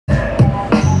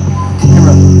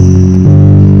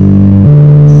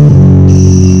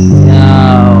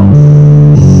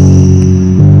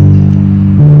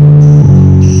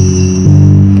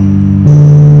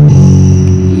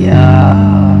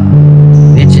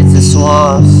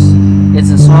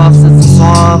swamps, it's the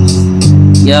swamps.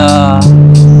 Yeah,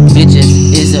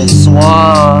 bitches is the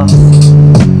swamps.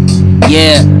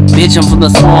 Yeah, bitch, I'm from the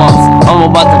swamps. I'm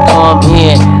about to come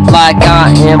in like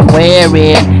I am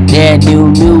wearing that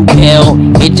new belt.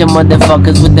 Hit your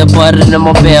motherfuckers with the button in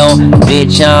my belt.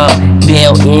 Bitch, I'm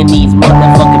belting these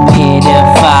motherfucking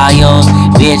pedophiles.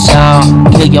 Bitch,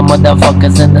 I'll kill your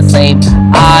motherfuckers in the same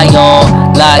aisle.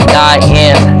 Like I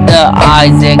am the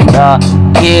Isaac the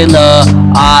killer.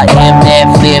 I am that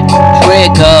flip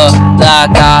trigger.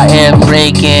 Like I am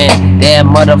breaking that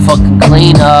motherfucking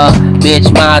cleaner.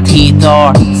 Bitch, my teeth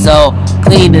are so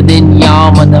cleaner than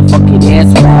y'all motherfucking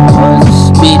ass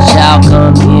rappers. Bitch, I'll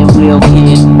come in real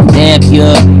kidnap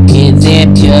ya and zap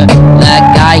ya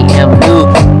like I am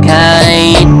Luke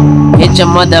kind. Hit your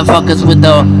motherfuckers with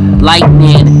the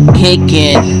lightning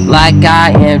kicking like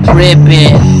I am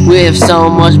dripping with so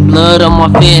much blood on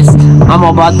my fist. I'm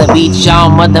about to beat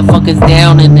y'all motherfuckers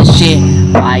down in the shit.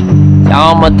 Like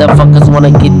y'all motherfuckers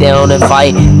wanna get down and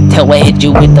fight till I hit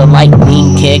you with the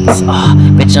lightning kicks.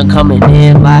 Bitch, I'm coming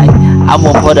in like I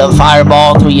will put a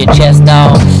fireball through your chest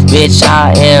out. Bitch,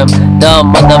 I am the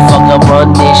motherfucker.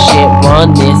 Run this shit,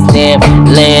 run this damn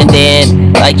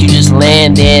landing like you just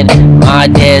landed my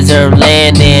desert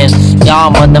landing.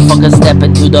 Y'all motherfuckers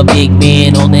stepping to the big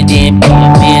man on the damn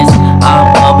campus.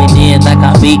 I'm coming in like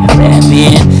I be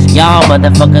rapping. Y'all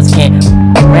motherfuckers can't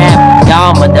rap.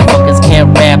 Y'all motherfuckers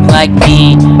can't rap like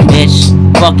me. Bitch,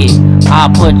 fuck it. I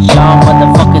put y'all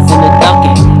motherfuckers in the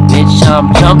ducket. Bitch,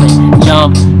 I'm jumping,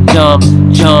 jump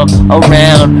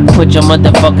around. Put your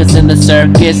motherfuckers in the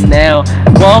circus now.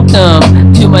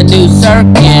 Welcome to my new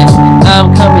circus.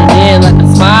 I'm coming in like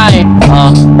a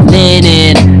smile,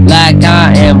 leaning like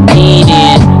I am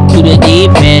leaning to the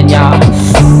deep end, y'all.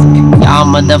 Y'all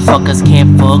motherfuckers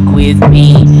can't fuck with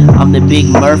me. I'm the big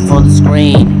Murph on the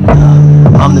screen.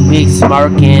 I'm the big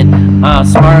smirking. I'm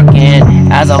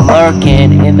smirking as I'm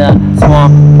lurking in the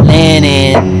swamp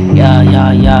landing.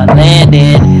 Yeah,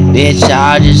 landing. Bitch,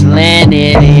 I just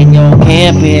landed in your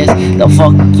campus. The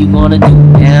fuck you gonna do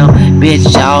now?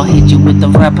 Bitch, I'll hit you with the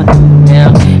rapper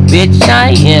now. Bitch,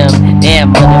 I am that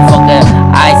motherfucker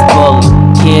iceberg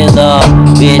killer.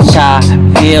 Bitch, I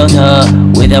filled her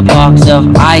with a box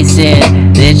of ice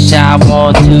in. Bitch, I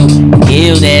want to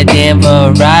kill that damn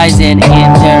Verizon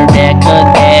internet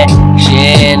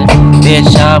connection.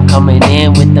 Bitch, I'm coming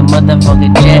in with the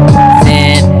motherfucking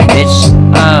Jetson.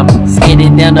 Bitch, I'm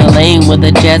skidding down the lane with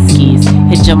the jet skis.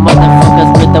 Hit your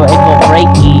motherfuckers with the echo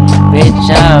breaky. Bitch,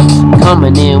 I'm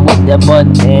coming in with the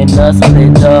button and the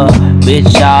splitter.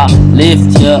 Bitch, I'll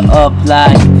lift you up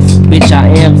like, bitch, I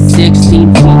am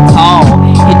 16 feet tall.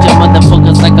 Hit your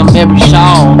motherfuckers like I'm Mary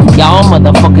Shaw. Y'all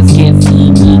motherfuckers can't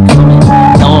see me coming.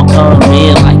 Don't come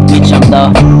in like, bitch, I'm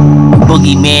the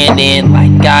boogeyman in.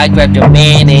 Like I grabbed your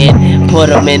man and put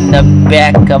him in the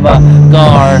back of a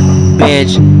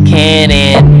garbage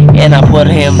cannon. And I put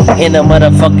him in a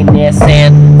motherfucking ass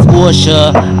and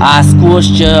squisher. I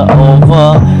squished you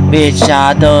over. Bitch,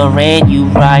 I done ran you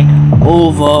right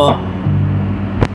over.